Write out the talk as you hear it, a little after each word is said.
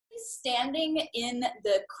standing in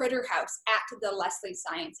the Critter House at the Leslie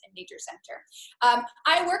Science and Nature Center.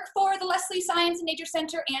 I work for the Leslie Science and Nature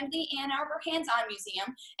Center and the Ann Arbor Hands-On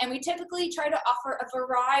Museum, and we typically try to offer a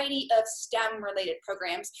variety of STEM-related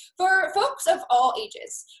programs for folks of all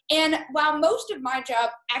ages. And while most of my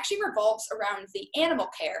job actually revolves around the animal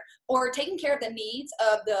care or taking care of the needs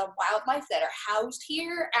of the wildlife that are housed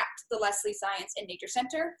here at the Leslie Science and Nature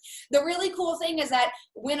Center, the really cool thing is that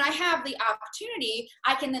when I have the opportunity,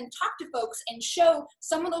 I can then talk to folks and show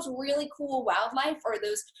some of those really cool wildlife, or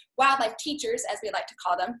those wildlife teachers, as we like to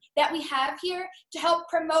call them, that we have here to help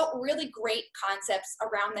promote really great concepts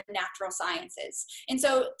around the natural sciences. And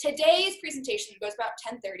so today's presentation goes about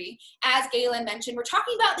 10:30. As Galen mentioned, we're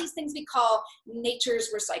talking about these things we call nature's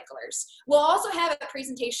recyclers. We'll also have a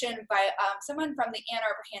presentation by someone from the Ann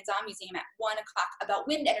Arbor Hands-On Museum at 1 o'clock about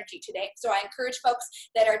wind energy today. So I encourage folks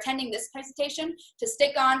that are attending this presentation to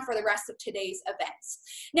stick on for the rest of today's events.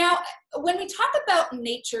 Now, when we talk about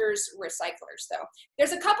nature's recyclers, though,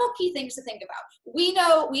 there's a couple key things to think about. We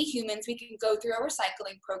know, we humans, we can go through a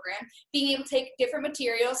recycling program, being able to take different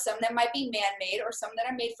materials, some that might be man-made or some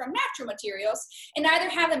that are made from natural materials, and either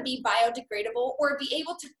have them be biodegradable or be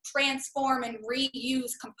able to transform and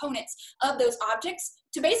reuse components of those objects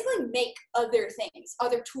to basically make other things,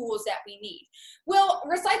 other tools that we need. Well,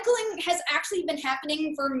 recycling has actually been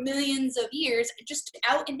happening for millions of years, just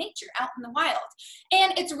out in nature, out in the wild.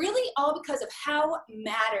 And it's really all because of how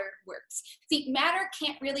matter works. See, matter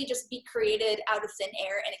can't really just be created out of thin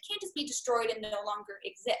air, and it can't just be destroyed and no longer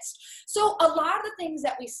exist. So a lot of the things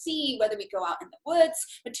that we see, whether we go out in the woods,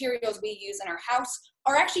 materials we use in our house,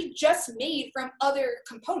 are actually just made from other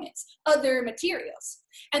components, other materials.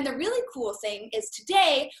 And the really cool thing is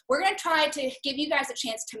today, we're gonna try to give you guys a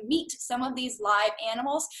chance to meet some of these live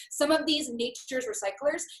animals, some of these nature's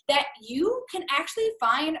recyclers that you can actually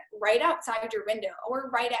find right outside your window or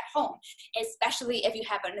right at home, especially if you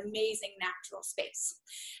have an amazing natural space.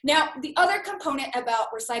 Now, the other component about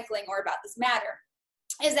recycling, or about this matter,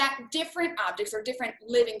 is that different objects or different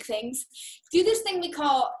living things do this thing we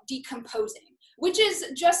call decomposing, which is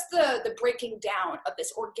just the breaking down of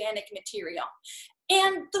this organic material.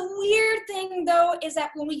 And the weird thing, though, is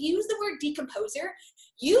that when we use the word decomposer,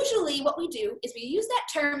 usually what we do is we use that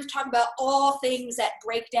term to talk about all things that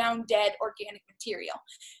break down dead organic material,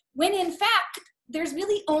 when in fact, there's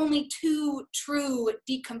really only two true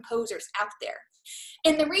decomposers out there.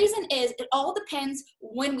 And the reason is it all depends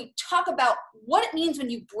when we talk about what it means when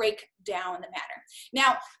you break down the matter.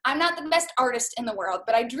 Now, I'm not the best artist in the world,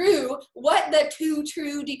 but I drew what the two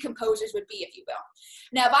true decomposers would be, if you will.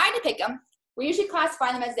 Now, if I had to pick them, we usually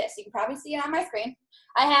classify them as this. You can probably see it on my screen.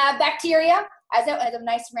 I have bacteria, as a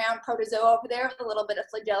nice round protozoa over there with a little bit of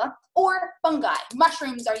flagella, or fungi.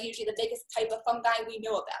 Mushrooms are usually the biggest type of fungi we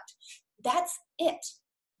know about. That's it.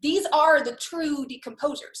 These are the true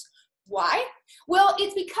decomposers. Why? Well,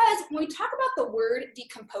 it's because when we talk about the word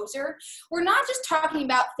decomposer, we're not just talking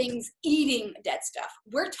about things eating dead stuff.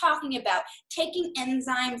 We're talking about taking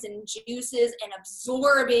enzymes and juices and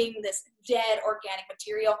absorbing this dead organic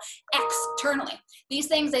material externally. These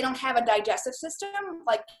things, they don't have a digestive system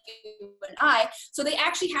like you and I, so they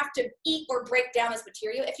actually have to eat or break down this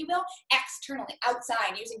material, if you will, externally,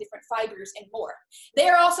 outside, using different fibers and more. They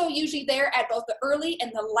are also usually there at both the early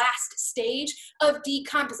and the last stage of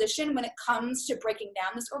decomposition when it comes to breaking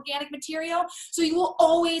down this organic material. So you will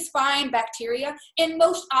always find bacteria, and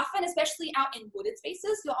most often, especially out in wooded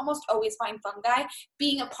spaces, you'll almost always find fungi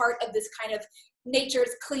being a part of this kind of nature's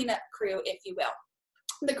cleanup crew, if you will.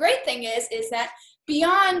 The great thing is that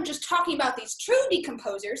beyond just talking about these true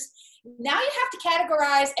decomposers, now you have to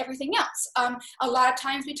categorize everything else. A lot of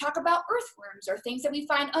times we talk about earthworms or things that we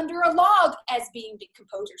find under a log as being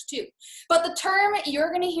decomposers too. But the term you're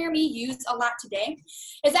going to hear me use a lot today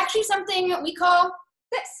is actually something we call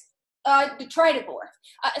this. Detritivore.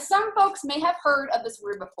 Some folks may have heard of this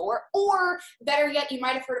word before, or better yet, you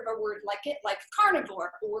might have heard of a word like it, like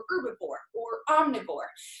carnivore or herbivore or omnivore,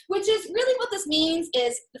 which is really what this means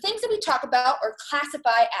is the things that we talk about or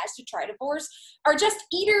classify as detritivores are just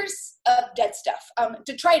eaters of dead stuff.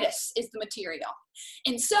 Detritus is the material.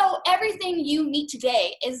 And so everything you meet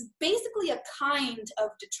today is basically a kind of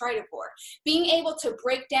detritivore, being able to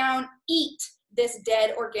break down, eat this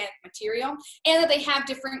dead organic material, and that they have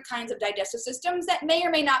different kinds of digestive systems that may or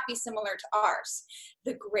may not be similar to ours.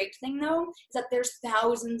 The great thing though, is that there's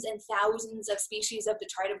thousands and thousands of species of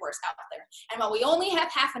detritivores out there. And while we only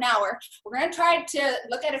have half an hour, we're gonna try to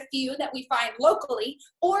look at a few that we find locally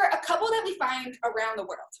or a couple that we find around the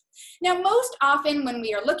world. Now, most often when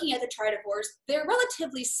we are looking at detritivores, they're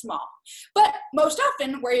relatively small, but most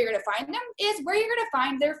often where you're gonna find them is where you're gonna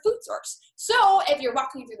find their food source. So if you're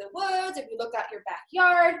walking through the woods, if you look out your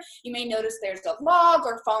backyard, you may notice there's a log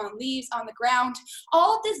or fallen leaves on the ground.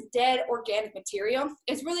 All of this dead organic material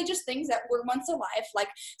is really just things that were once alive, like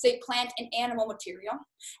say plant and animal material.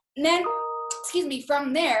 And then,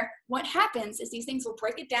 from there, what happens is these things will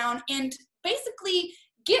break it down and basically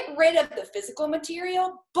get rid of the physical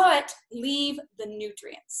material, but leave the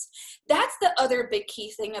nutrients. That's the other big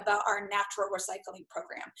key thing about our natural recycling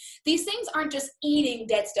program. These things aren't just eating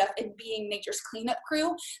dead stuff and being nature's cleanup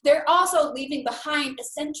crew. They're also leaving behind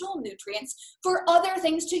essential nutrients for other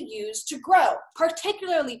things to use to grow,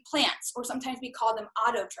 particularly plants, or sometimes we call them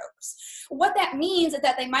autotrophs. What that means is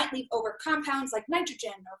that they might leave over compounds like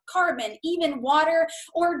nitrogen or carbon, even water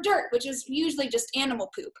or dirt, which is usually just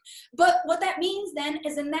animal poop. But what that means then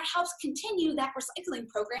is then that helps continue that recycling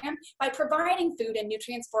program by providing food and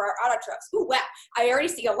nutrients for our autotrophs. Ooh, wow, I already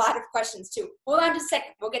see a lot of questions too. Hold on just a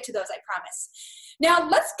second, we'll get to those, I promise. Now,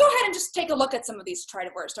 let's go ahead and just take a look at some of these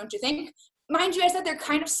detritivores, don't you think? Mind you, I said they're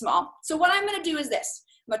kind of small. So what I'm gonna do is this.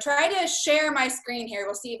 I'm gonna try to share my screen here.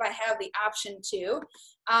 We'll see if I have the option to.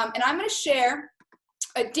 And I'm gonna share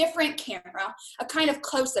a different camera, a kind of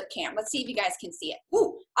close-up cam. Let's see if you guys can see it.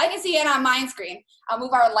 Ooh, I can see it on my screen. I'll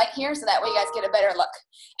move our light here so that way you guys get a better look.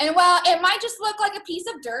 And while it might just look like a piece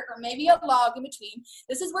of dirt or maybe a log in between,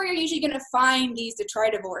 this is where you're usually gonna find these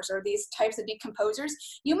detritivores or these types of decomposers.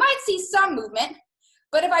 You might see some movement,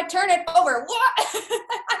 but if I turn it over, what?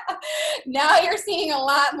 Now you're seeing a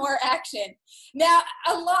lot more action. Now,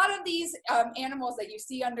 a lot of these animals that you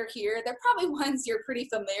see under here, they're probably ones you're pretty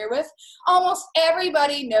familiar with. Almost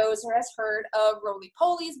everybody knows or has heard of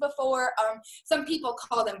roly-polies before. Some people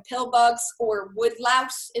call them pill bugs, or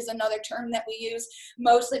woodlouse is another term that we use,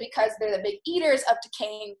 mostly because they're the big eaters of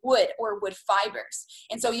decaying wood or wood fibers.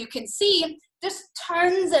 And so you can see there's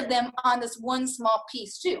tons of them on this one small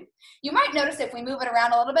piece too. You might notice if we move it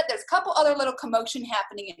around a little bit, there's a couple other little commotion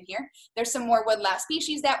happening in here. There's some more woodlouse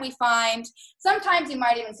species that we find. Sometimes you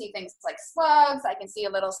might even see things like slugs. I can see a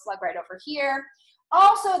little slug right over here.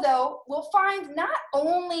 Also though, we'll find not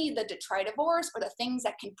only the detritivores or the things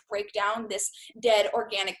that can break down this dead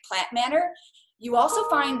organic plant matter, you also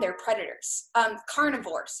find their predators,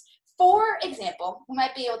 carnivores. For example, we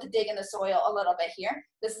might be able to dig in the soil a little bit here.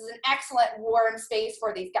 This is an excellent warm space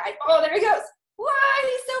for these guys. Oh, there he goes. Why,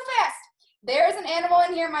 he's so fast. There's an animal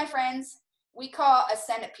in here, my friends, we call a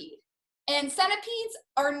centipede. And centipedes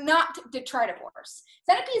are not detritivores.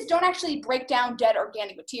 Centipedes don't actually break down dead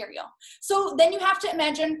organic material. So then you have to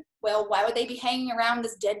imagine, well, why would they be hanging around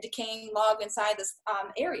this dead decaying log inside this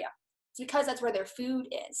area? It's because that's where their food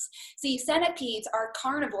is. See, centipedes are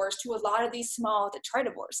carnivores to a lot of these small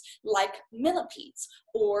detritivores, like millipedes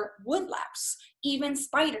or woodlouse, even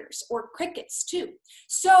spiders or crickets too.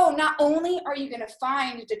 So not only are you gonna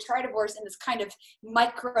find detritivores in this kind of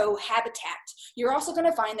micro habitat, you're also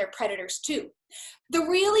gonna find their predators too. The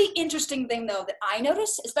really interesting thing though that I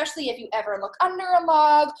notice, especially if you ever look under a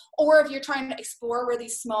log or if you're trying to explore where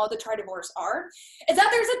these small detritivores are, is that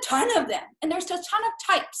there's a ton of them and there's a ton of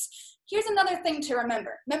types. Here's another thing to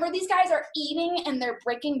remember. Remember, these guys are eating and they're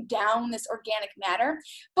breaking down this organic matter.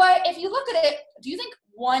 But if you look at it, do you think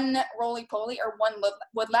one roly-poly or one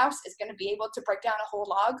woodlouse is going to be able to break down a whole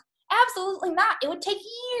log? Absolutely not. It would take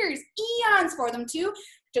years, eons for them to,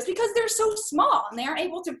 just because they're so small and they aren't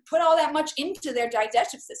able to put all that much into their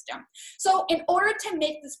digestive system. So in order to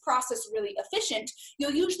make this process really efficient,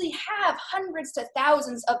 you'll usually have hundreds to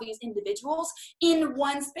thousands of these individuals in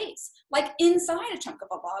one space, like inside a chunk of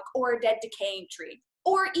a log or a dead decaying tree,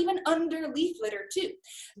 or even under leaf litter too.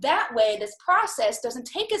 That way, this process doesn't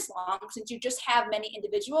take as long since you just have many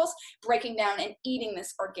individuals breaking down and eating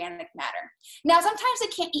this organic matter. Now, sometimes they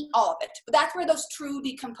can't eat all of it, but that's where those true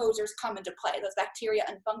decomposers come into play, those bacteria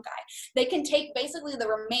and fungi. They can take basically the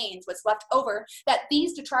remains, what's left over, that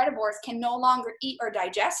these detritivores can no longer eat or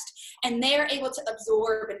digest, and they're able to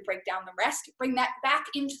absorb and break down the rest, bring that back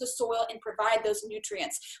into the soil and provide those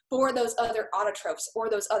nutrients for those other autotrophs or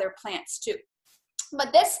those other plants too.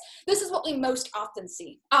 But this is what we most often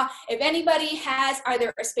see. If anybody has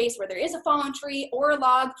either a space where there is a fallen tree or a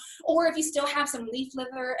log, or if you still have some leaf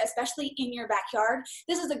litter, especially in your backyard,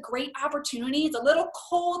 this is a great opportunity. It's a little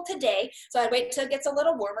cold today, so I'd wait till it gets a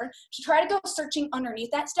little warmer to try to go searching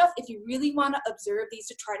underneath that stuff if you really want to observe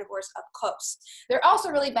these detritivores up close. They're also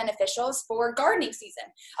really beneficial for gardening season.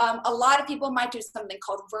 A lot of people might do something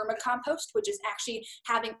called vermicompost, which is actually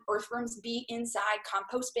having earthworms be inside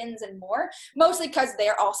compost bins and more, mostly because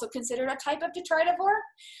they're also considered a type of detritivore.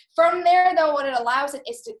 From there, though, what it allows it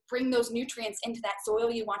is to bring those nutrients into that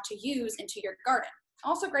soil you want to use into your garden.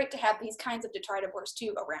 Also great to have these kinds of detritivores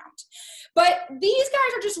too around. But these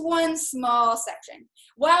guys are just one small section.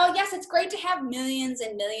 While yes, it's great to have millions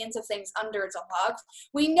and millions of things under the log,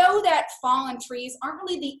 we know that fallen trees aren't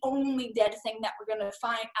really the only dead thing that we're going to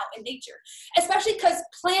find out in nature, especially because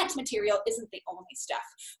plant material isn't the only stuff.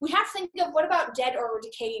 We have to think of what about dead or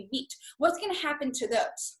decaying meat? What's going to happen to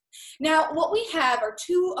those? Now, what we have are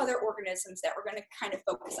two other organisms that we're going to kind of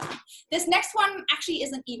focus on. This next one actually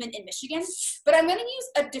isn't even in Michigan, but I'm going to use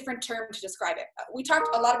a different term to describe it. We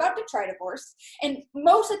talked a lot about detritivores, and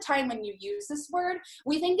most of the time when you use this word,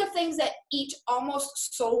 we think of things that eat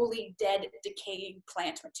almost solely dead, decaying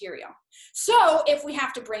plant material. So if we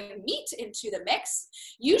have to bring meat into the mix,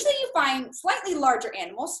 usually you find slightly larger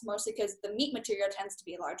animals, mostly because the meat material tends to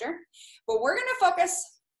be larger, but we're going to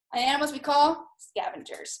focus animals we call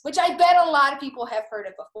scavengers, which I bet a lot of people have heard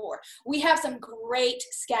of before. We have some great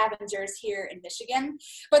scavengers here in Michigan,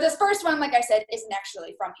 but this first one, like I said, isn't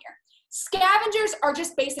actually from here. Scavengers are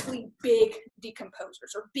just basically big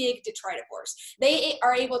decomposers or big detritivores. They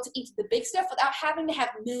are able to eat the big stuff without having to have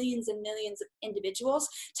millions and millions of individuals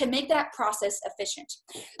to make that process efficient.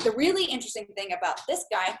 The really interesting thing about this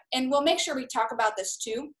guy, and we'll make sure we talk about this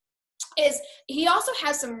too, is he also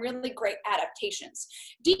has some really great adaptations.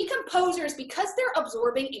 Decomposers, because they're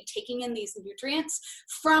absorbing and taking in these nutrients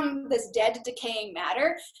from this dead, decaying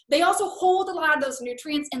matter, they also hold a lot of those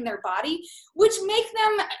nutrients in their body, which make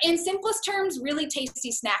them, in simplest terms, really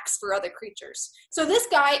tasty snacks for other creatures. So this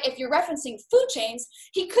guy, if you're referencing food chains,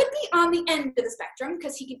 he could be on the end of the spectrum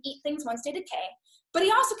because he can eat things once they decay, but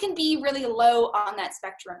he also can be really low on that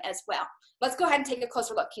spectrum as well. Let's go ahead and take a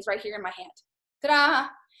closer look. He's right here in my hand. Ta-da!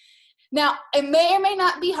 Now, it may or may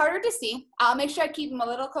not be harder to see. I'll make sure I keep him a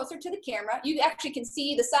little closer to the camera. You actually can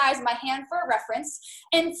see the size of my hand for a reference.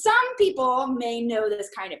 And some people may know this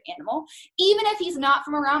kind of animal. Even if he's not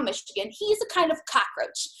from around Michigan, he's a kind of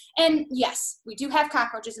cockroach. And yes, we do have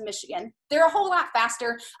cockroaches in Michigan. They're a whole lot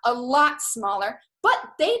faster, a lot smaller, but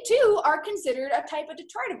they too are considered a type of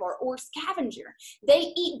detritivore or scavenger.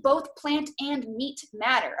 They eat both plant and meat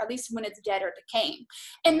matter, at least when it's dead or decaying.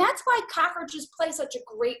 And that's why cockroaches play such a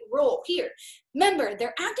great role here. Remember,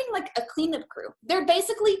 they're acting like a cleanup crew. They're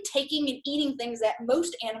basically taking and eating things that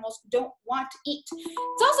most animals don't want to eat.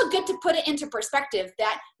 It's also good to put it into perspective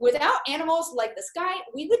that without animals like this guy,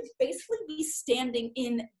 we would basically be standing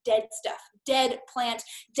in dead stuff, dead plant,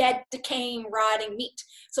 dead, decaying, rotting meat.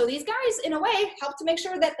 So these guys, in a way, help to make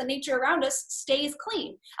sure that the nature around us stays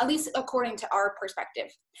clean, at least according to our perspective.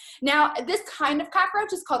 Now, this kind of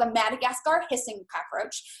cockroach is called a Madagascar hissing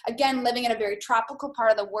cockroach, again, living in a very tropical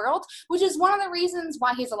part of the world, which is one of the reasons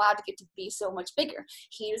why he's allowed to get to be so much bigger.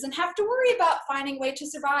 He doesn't have to worry about finding a way to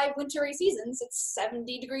survive wintry seasons. It's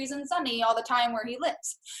 70 degrees and sunny all the time where he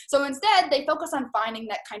lives. So instead, they focus on finding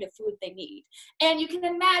that kind of food they need. And you can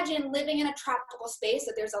imagine living in a tropical space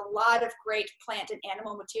that there's a lot of great plant and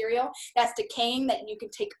animal material that's decaying that you can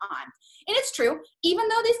take on. And it's true, even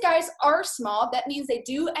though these guys are small, that means they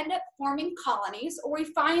do end up forming colonies, or we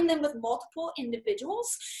find them with multiple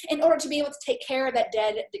individuals in order to be able to take care of that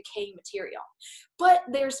dead, decaying material. But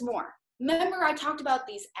there's more. Remember, I talked about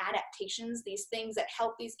these adaptations, these things that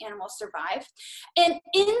help these animals survive. And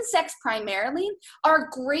insects primarily are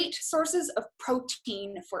great sources of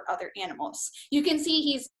protein for other animals. You can see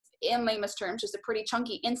he's, in layman's terms, just a pretty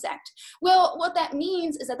chunky insect. Well, what that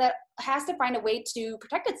means is that that has to find a way to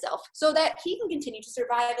protect itself so that he can continue to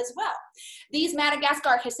survive as well. These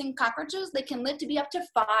Madagascar hissing cockroaches, they can live to be up to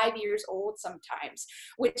 5 years old sometimes,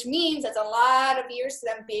 which means it's a lot of years for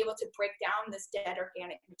them to be able to break down this dead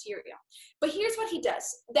organic material. But here's what he does.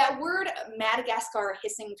 That word Madagascar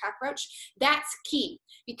hissing cockroach, that's key,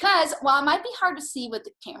 because while it might be hard to see with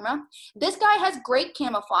the camera, this guy has great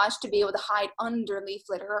camouflage to be able to hide under leaf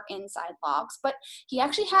litter or inside logs, but he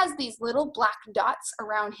actually has these little black dots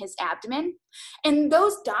around his abdomen, and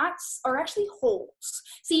those dots are actually holes.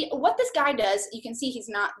 See, what this guy does, you can see he's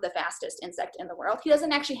not the fastest insect in the world. He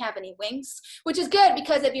doesn't actually have any wings, which is good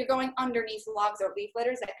because if you're going underneath logs or leaf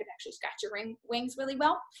litters, that could actually scratch your wings really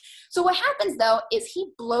well. So what happens though is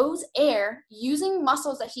he blows air using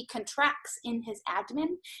muscles that he contracts in his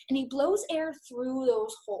abdomen, and he blows air through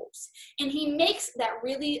those holes, and he makes that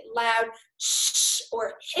really loud shh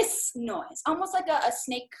or hiss noise, almost like a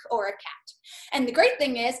snake or a cat. And the great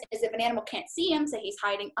thing is if an animal can't see him, say he's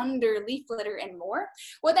hiding under leaf litter and more,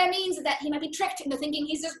 what that means is that he might be tricked into thinking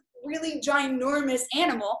he's this really ginormous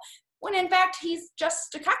animal, when in fact he's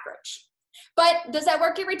just a cockroach. But does that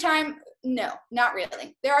work every time? No, not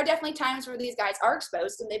really. There are definitely times where these guys are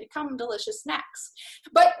exposed and they become delicious snacks.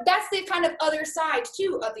 But that's the kind of other side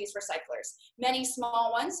too of these recyclers. Many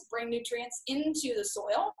small ones bring nutrients into the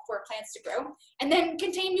soil for plants to grow, and then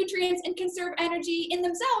contain nutrients and conserve energy in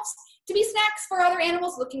themselves to be snacks for other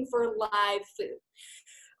animals looking for live food.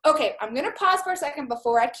 Okay, I'm gonna pause for a second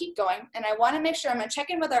before I keep going, and I wanna make sure I'm gonna check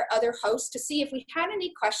in with our other hosts to see if we had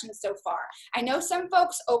any questions so far. I know some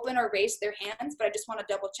folks open or raise their hands, but I just wanna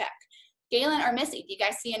double check. Galen or Missy, do you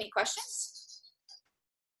guys see any questions?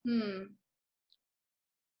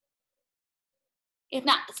 If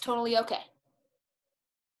not, it's totally okay.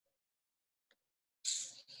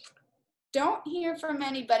 Don't hear from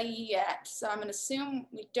anybody yet, so I'm gonna assume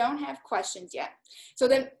we don't have questions yet. So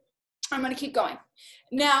then I'm gonna keep going.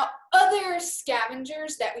 Now, other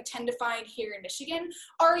scavengers that we tend to find here in Michigan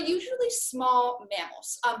are usually small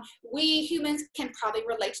mammals. We humans can probably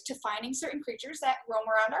relate to finding certain creatures that roam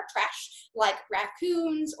around our trash, like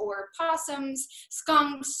raccoons or possums,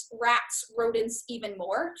 skunks, rats, rodents, even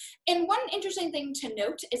more. And one interesting thing to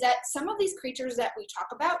note is that some of these creatures that we talk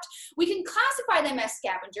about, we can classify them as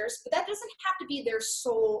scavengers, but that doesn't have to be their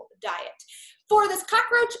sole diet. For this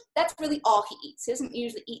cockroach, that's really all he eats. He doesn't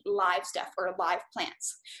usually eat live stuff or live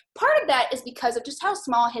plants. Part of that is because of just how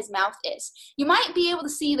small his mouth is. You might be able to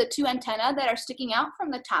see the two antennae that are sticking out from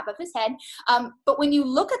the top of his head, but when you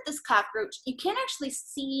look at this cockroach, you can't actually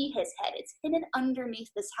see his head. It's hidden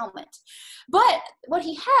underneath this helmet. But what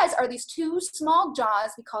he has are these two small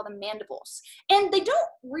jaws, we call them mandibles, and they don't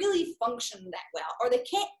really function that well, or they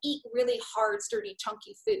can't eat really hard, sturdy,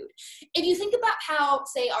 chunky food. If you think about how,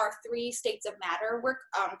 say, our 3 states of matter work,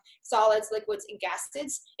 solids, liquids, and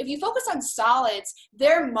gases. If you focus on solids,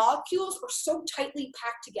 their molecules are so tightly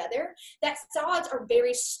packed together that solids are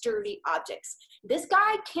very sturdy objects. This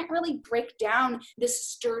guy can't really break down this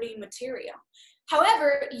sturdy material.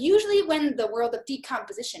 However, usually when the world of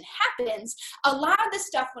decomposition happens, a lot of this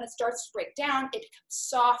stuff, when it starts to break down, it becomes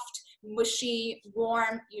soft, mushy,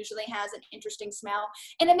 warm, usually has an interesting smell,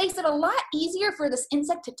 and it makes it a lot easier for this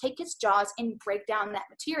insect to take its jaws and break down that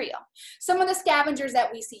material. Some of the scavengers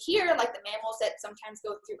that we see here, like the mammals that sometimes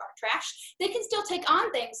go through our trash, they can still take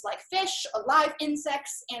on things like fish, live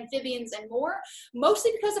insects, amphibians, and more,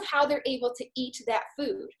 mostly because of how they're able to eat that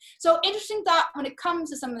food. So interesting thought when it comes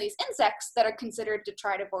to some of these insects that are considered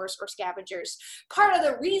detritivores or scavengers. Part of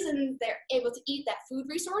the reason they're able to eat that food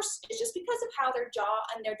resource is just because of how their jaw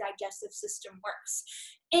and their digestive system works.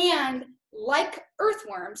 And like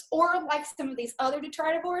earthworms, or like some of these other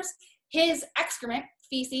detritivores, his excrement,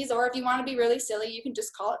 feces, or if you want to be really silly, you can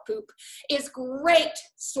just call it poop, is great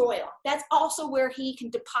soil. That's also where he can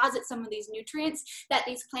deposit some of these nutrients that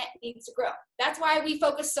these plants need to grow. That's why we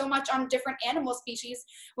focus so much on different animal species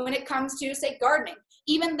when it comes to, say, gardening.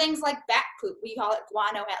 Even things like bat poop, we call it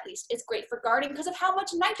guano at least, is great for gardening because of how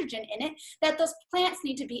much nitrogen in it that those plants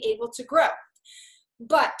need to be able to grow.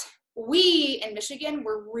 But we in Michigan,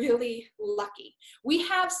 we're really lucky. We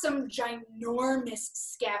have some ginormous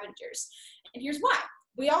scavengers. And here's why.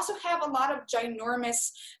 We also have a lot of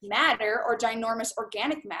ginormous matter or ginormous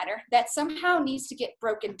organic matter that somehow needs to get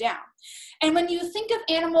broken down. And when you think of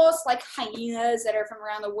animals like hyenas that are from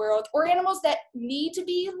around the world, or animals that need to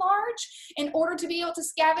be large in order to be able to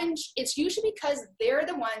scavenge, it's usually because they're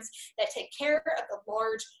the ones that take care of the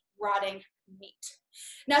large rotting meat.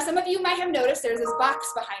 Now, some of you might have noticed there's this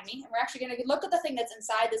box behind me, and we're actually going to look at the thing that's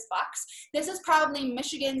inside this box. This is probably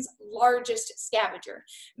Michigan's largest scavenger.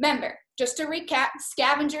 Remember, just to recap,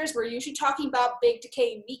 scavengers, we're usually talking about big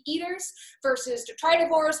decaying meat eaters versus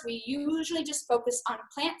detritivores. We usually just focus on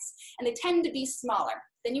plants, and they tend to be smaller.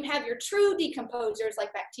 Then you have your true decomposers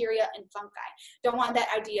like bacteria and fungi. Don't want that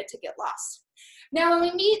idea to get lost. Now, when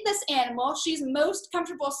we meet this animal, she's most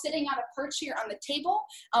comfortable sitting on a perch here on the table.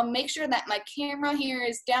 I'll make sure that my camera here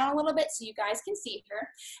is down a little bit so you guys can see her.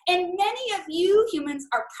 And many of you humans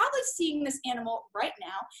are probably seeing this animal right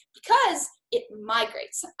now because it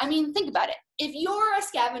migrates. I mean, think about it. If you're a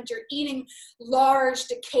scavenger eating large,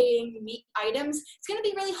 decaying meat items, it's going to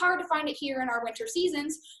be really hard to find it here in our winter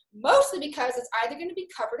seasons, mostly because it's either going to be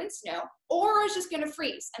covered in snow or it's just going to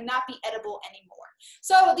freeze and not be edible anymore.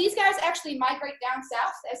 So these guys actually migrate down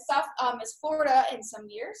south as Florida in some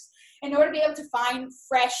years, in order to be able to find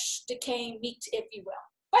fresh, decaying meat, if you will.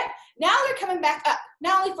 But now they're coming back up,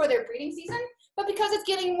 not only for their breeding season, but because it's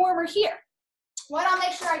getting warmer here. What I'll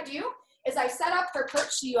make sure I do is I set up her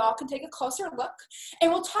perch so you all can take a closer look.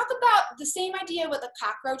 And we'll talk about the same idea with a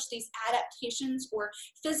cockroach, these adaptations or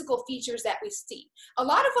physical features that we see. A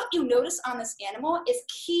lot of what you notice on this animal is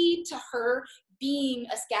key to her being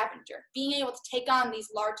a scavenger, being able to take on these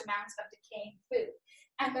large amounts of decaying food.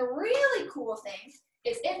 And the really cool thing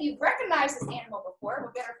is, if you've recognized this animal before,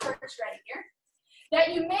 we'll get our perch ready here,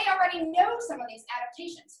 that you may already know some of these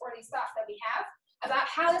adaptations or these thoughts that we have about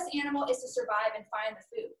how this animal is to survive and find the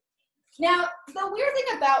food. Now, the weird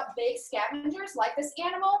thing about big scavengers like this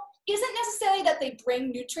animal isn't necessarily that they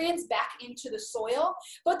bring nutrients back into the soil.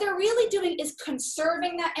 What they're really doing is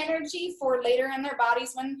conserving that energy for later in their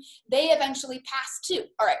bodies when they eventually pass too.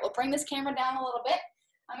 All right, we'll bring this camera down a little bit.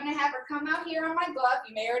 I'm going to have her come out here on my glove.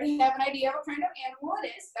 You may already have an idea of what kind of animal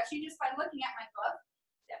it is, especially just by looking at my glove.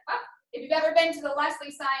 Step up. If you've ever been to the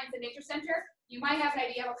Leslie Science and Nature Center, you might have an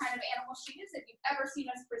idea of what kind of animal she is if you've ever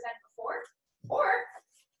seen us present before, or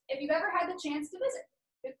if you've ever had the chance to visit.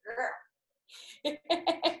 Good girl.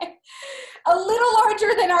 A little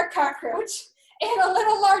larger than our cockroach and a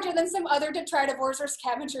little larger than some other detritivores or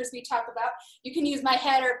scavengers we talk about. You can use my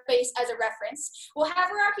head or face as a reference. We'll have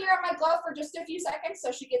her out here on my glove for just a few seconds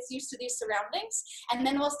so she gets used to these surroundings, and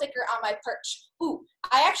then we'll stick her on my perch. Ooh,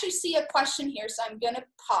 I actually see a question here, so I'm gonna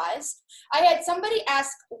pause. I had somebody ask,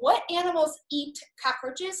 what animals eat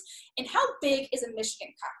cockroaches and how big is a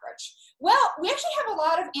Michigan cockroach? Well, we actually have a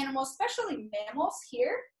lot of animals, especially mammals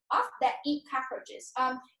here, that eat cockroaches.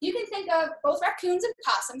 You can think of both raccoons and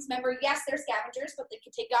possums. Remember, yes, they're scavengers, but they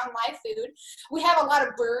can take on live food. We have a lot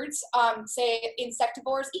of birds, say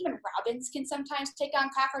insectivores. Even robins can sometimes take on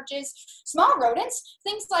cockroaches. Small rodents,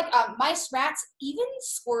 things like mice, rats, even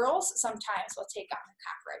squirrels sometimes will take on a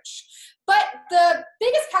cockroach. But the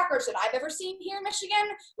biggest cockroach that I've ever seen here in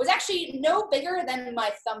Michigan was actually no bigger than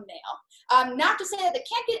my thumbnail. Not to say that they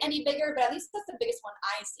can't get any bigger, but at least that's the biggest one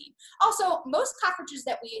I've seen. Also, most cockroaches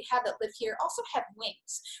that we have that live here also have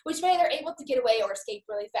wings, which means they're able to get away or escape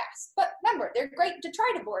really fast. But remember, they're great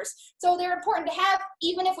detritivores, so they're important to have,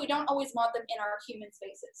 even if we don't always want them in our human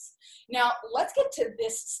spaces. Now, let's get to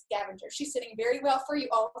this scavenger. She's sitting very well for you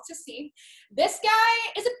all to see. This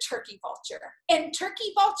guy is a turkey vulture, and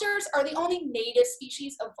turkey vultures are the only native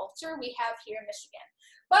species of vulture we have here in Michigan.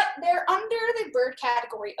 But they're under the bird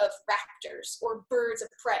category of raptors, or birds of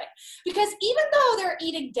prey, because even though they're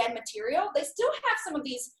eating dead material, they still have some of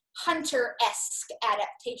these hunter-esque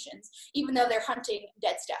adaptations, even though they're hunting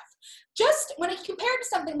dead stuff. Just when it's compared to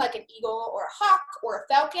something like an eagle or a hawk or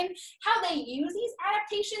a falcon, how they use these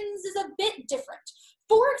adaptations is a bit different.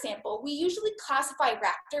 For example, we usually classify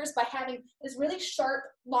raptors by having this really sharp,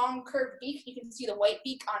 long, curved beak. You can see the white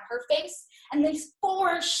beak on her face, and these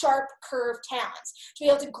 4 sharp, curved talons to be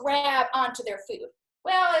able to grab onto their food.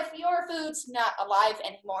 Well, if your food's not alive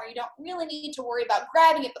anymore, you don't really need to worry about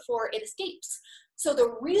grabbing it before it escapes. So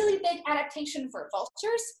the really big adaptation for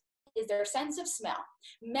vultures is their sense of smell.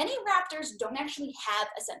 Many raptors don't actually have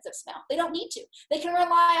a sense of smell. They don't need to. They can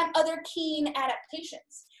rely on other keen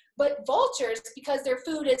adaptations. But vultures, because their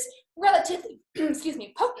food is relatively,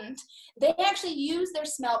 potent, they actually use their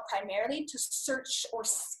smell primarily to search or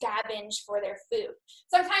scavenge for their food.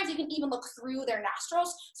 Sometimes you can even look through their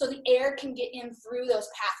nostrils so the air can get in through those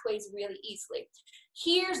pathways really easily.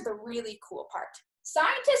 Here's the really cool part.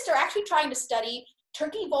 Scientists are actually trying to study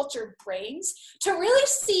turkey vulture brains to really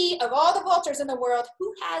see, of all the vultures in the world,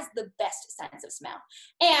 who has the best sense of smell.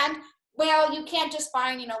 And well, you can't just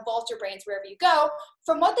find, vulture brains wherever you go.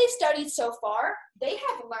 From what they've studied so far, they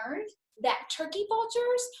have learned that turkey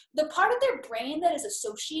vultures, the part of their brain that is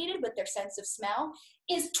associated with their sense of smell,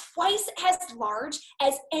 is twice as large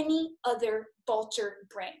as any other vulture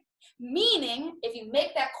brain. Meaning, if you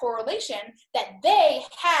make that correlation, that they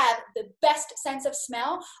have the best sense of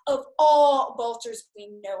smell of all vultures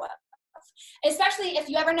we know of. Especially if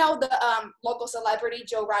you ever know the local celebrity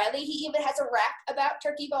Joe Riley. He even has a rap about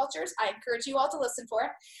turkey vultures. I encourage you all to listen for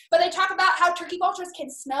it. But they talk about how turkey vultures can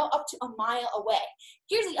smell up to a mile away.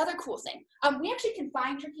 Here's the other cool thing. We actually can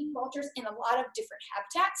find turkey vultures in a lot of different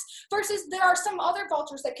habitats, versus there are some other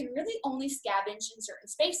vultures that can really only scavenge in certain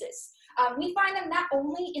spaces. We find them not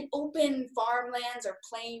only in open farmlands or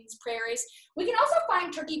plains, prairies, we can also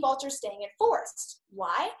find turkey vultures staying in forests.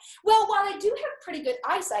 Why? Well, while they do have pretty good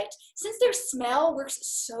eyesight, since their smell works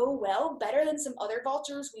so well, better than some other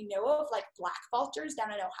vultures we know of, like black vultures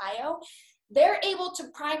down in Ohio, they're able to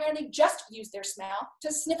primarily just use their smell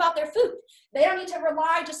to sniff out their food. They don't need to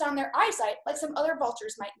rely just on their eyesight like some other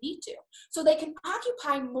vultures might need to. So they can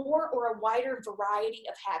occupy more or a wider variety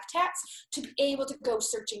of habitats to be able to go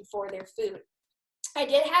searching for their food. I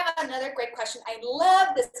did have another great question. I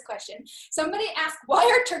love this question. Somebody asked, why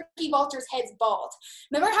are turkey vultures' heads bald?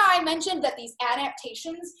 Remember how I mentioned that these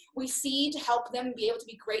adaptations we see to help them be able to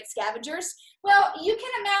be great scavengers? Well, you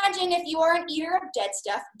can imagine if you are an eater of dead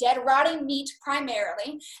stuff, dead rotting meat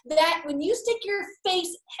primarily, that when you stick your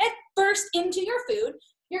face head first into your food,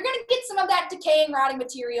 you're going to get some of that decaying, rotting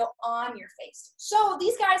material on your face. So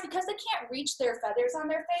these guys, because they can't reach their feathers on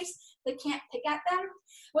their face, they can't pick at them.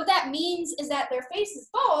 What that means is that their face is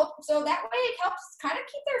bald, so that way it helps kind of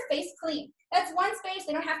keep their face clean. That's one space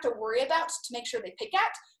they don't have to worry about to make sure they pick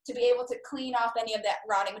at, to be able to clean off any of that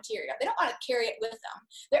rotting material. They don't want to carry it with them.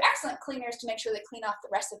 They're excellent cleaners to make sure they clean off the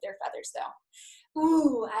rest of their feathers though.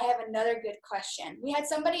 Ooh, I have another good question. We had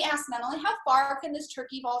somebody ask not only how far can this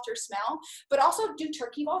turkey vulture smell, but also do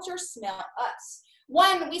turkey vultures smell us?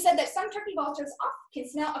 One, we said that some turkey vultures can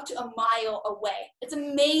smell up to a mile away. It's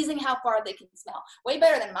amazing how far they can smell. Way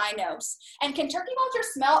better than my nose. And can turkey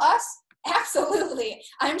vultures smell us? Absolutely.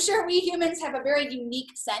 I'm sure we humans have a very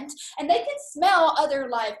unique scent, and they can smell other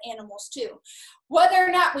live animals too. Whether or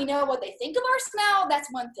not we know what they think of our smell,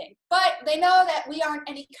 that's one thing. But they know that we aren't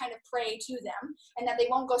any kind of prey to them, and that they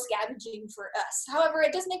won't go scavenging for us. However,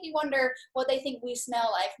 it does make me wonder what they think we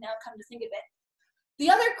smell like, now come to think of it. The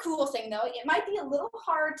other cool thing, though, it might be a little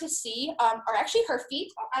hard to see, are actually her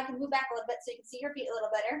feet. Oh, I can move back a little bit so you can see her feet a little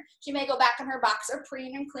better. She may go back in her boxer,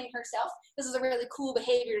 preen and clean herself. This is a really cool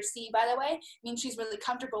behavior to see, by the way. It means she's really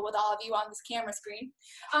comfortable with all of you on this camera screen.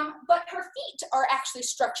 But her feet are actually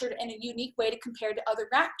structured in a unique way to compare to other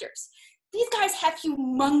raptors. These guys have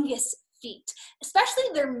humongous feet, especially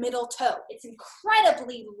their middle toe. It's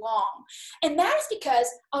incredibly long. And that is because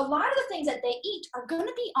a lot of the things that they eat are going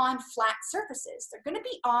to be on flat surfaces. They're going to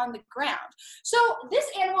be on the ground. So this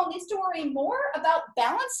animal needs to worry more about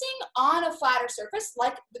balancing on a flatter surface,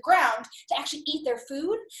 like the ground, to actually eat their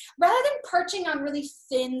food, rather than perching on really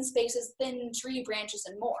thin spaces, thin tree branches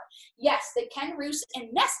and more. Yes, they can roost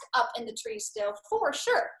and nest up in the trees still, for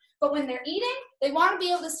sure. But when they're eating, they want to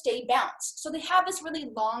be able to stay balanced. So they have this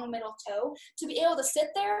really long middle toe to be able to sit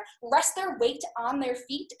there, rest their weight on their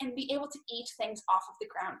feet, and be able to eat things off of the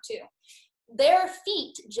ground too. Their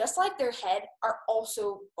feet, just like their head, are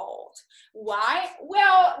also bald. Why?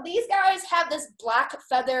 Well, these guys have this black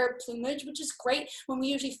feather plumage, which is great. When we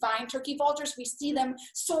usually find turkey vultures, we see them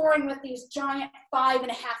soaring with these giant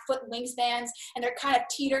 5.5-foot wingspans, and they're kind of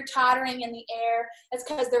teeter-tottering in the air. That's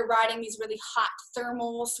because they're riding these really hot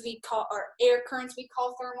thermals or air currents we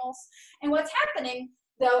call thermals. And what's happening,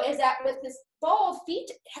 though, is that with this bald feet,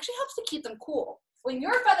 it actually helps to keep them cool. When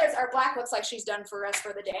your feathers are black, looks like she's done for us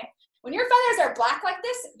for the day. When your feathers are black like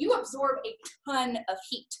this, you absorb a ton of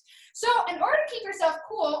heat. So in order to keep yourself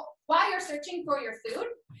cool while you're searching for your food,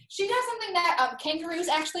 she does something that kangaroos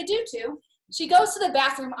actually do too. She goes to the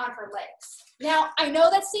bathroom on her legs. Now, I know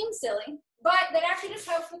that seems silly, but that actually just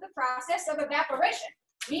helps with the process of evaporation,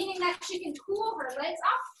 meaning that she can cool her legs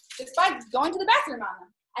off just by going to the bathroom on them.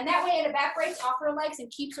 And that way it evaporates off her legs and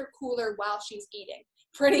keeps her cooler while she's eating.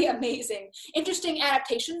 Pretty amazing. Interesting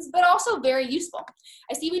adaptations, but also very useful.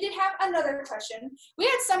 I see we did have another question. We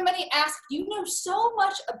had somebody ask, you know so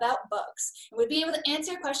much about bugs, and would be able to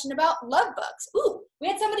answer a question about love bugs. Ooh, we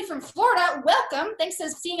had somebody from Florida. Welcome. Thanks for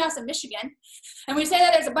seeing us in Michigan. And we say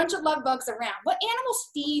that there's a bunch of love bugs around. What animals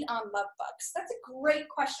feed on love bugs? That's a great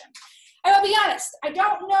question. I will be honest, I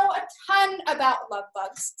don't know a ton about love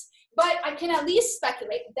bugs, but I can at least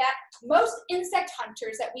speculate that most insect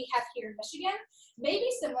hunters that we have here in Michigan may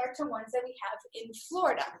be similar to ones that we have in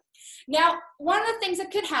Florida. Now, one of the things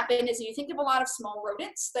that could happen is you think of a lot of small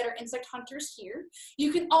rodents that are insect hunters here.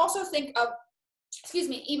 You can also think of,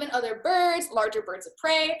 even other birds, larger birds of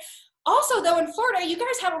prey. Also, though, in Florida, you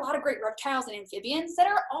guys have a lot of great reptiles and amphibians that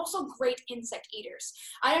are also great insect eaters.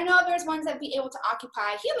 I don't know if there's ones that would be able to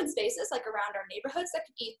occupy human spaces, like around our neighborhoods, that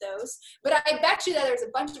could eat those, but I bet you that there's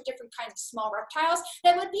a bunch of different kinds of small reptiles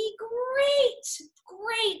that would be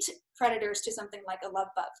great predators to something like a love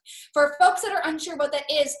bug. For folks that are unsure what that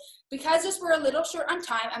is, because this we're a little short on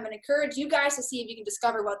time, I'm going to encourage you guys to see if you can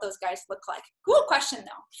discover what those guys look like. Cool question,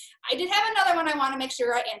 though. I did have another one I want to make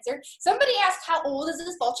sure I answered. Somebody asked, how old is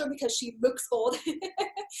this vulture, because she looks old.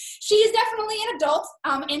 She is definitely an adult,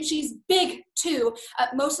 and she's big, too.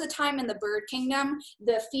 Most of the time in the bird kingdom,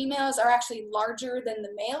 the females are actually larger than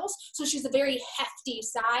the males, so she's a very hefty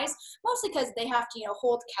size, mostly because they have to,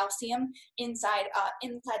 hold calcium inside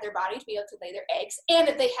their body to be able to lay their eggs, and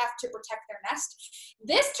if they have to protect their nest.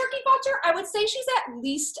 This turkey vulture, I would say she's at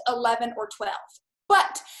least 11 or 12.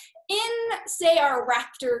 But in, say, our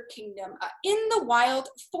raptor kingdom, in the wild,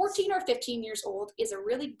 14 or 15 years old is a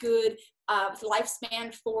really good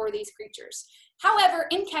lifespan for these creatures. However,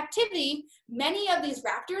 in captivity, many of these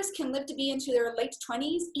raptors can live to be into their late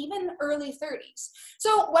 20s, even early 30s.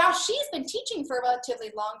 So while she's been teaching for a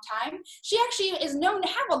relatively long time, she actually is known to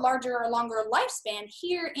have a larger or longer lifespan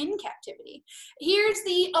here in captivity. Here's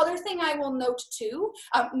the other thing I will note too.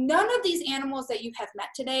 None of these animals that you have met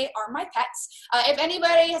today are my pets. If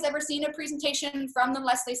anybody has ever seen a presentation from the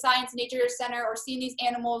Leslie Science Nature Center or seen these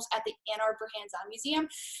animals at the Ann Arbor Hands-On Museum,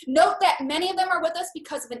 note that many of them are with us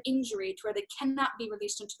because of an injury to where they cannot be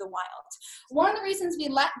released into the wild. One of the reasons we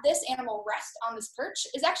let this animal rest on this perch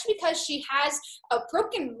is actually because she has a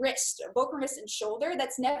broken wrist, a broken wrist and shoulder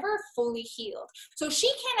that's never fully healed. So she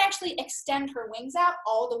can't actually extend her wings out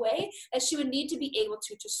all the way as she would need to be able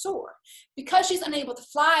to soar. Because she's unable to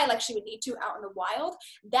fly like she would need to out in the wild,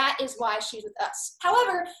 that is why she's with us.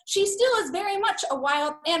 However, she still is very much a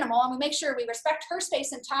wild animal, and we make sure we respect her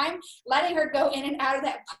space and time, letting her go in and out of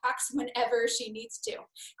that box whenever she needs to.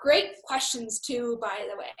 Great questions too, by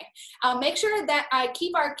the way. Make sure that I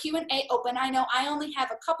keep our Q&A open. I know I only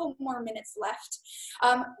have a couple more minutes left.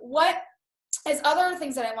 As other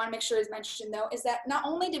things that I want to make sure is mentioned, though, is that not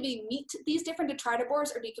only do we meet these different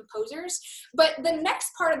detritivores or decomposers, but the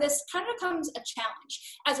next part of this kind of becomes a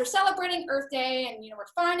challenge. As we're celebrating Earth Day and we're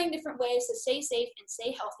finding different ways to stay safe and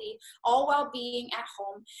stay healthy, all while being at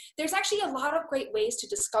home, there's actually a lot of great ways to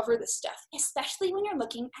discover this stuff, especially when you're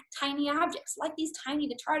looking at tiny objects like these tiny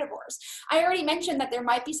detritivores. I already mentioned that there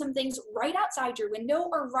might be some things right outside your window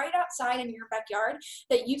or right outside in your backyard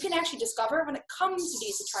that you can actually discover when it comes to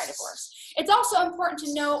these detritivores. It's also important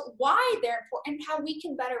to know why they're important and how we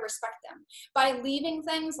can better respect them. By leaving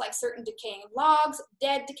things like certain decaying logs,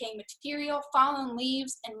 dead decaying material, fallen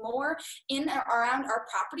leaves, and more in or around our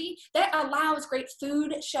property, that allows great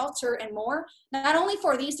food, shelter, and more, not only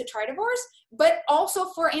for these detritivores, but also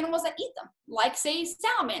for animals that eat them, like, say,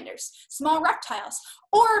 salamanders, small reptiles,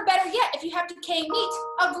 or better yet, if you have decaying meat,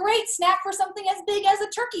 a great snack for something as big as a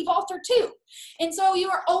turkey vulture too. And so you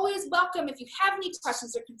are always welcome if you have any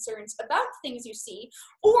questions or concerns about things you see,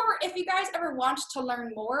 or if you guys ever want to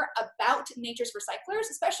learn more about nature's recyclers,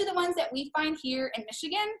 especially the ones that we find here in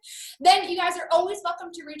Michigan, then you guys are always welcome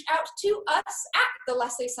to reach out to us at the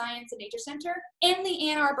Leslie Science and Nature Center in the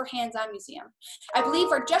Ann Arbor Hands-On Museum. I believe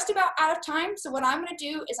we're just about out of time, so what I'm going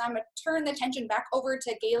to do is I'm going to turn the attention back over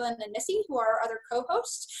to Galen and Missy, who are our other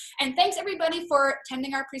co-hosts. And thanks everybody for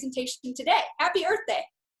attending our presentation today. Happy Earth Day!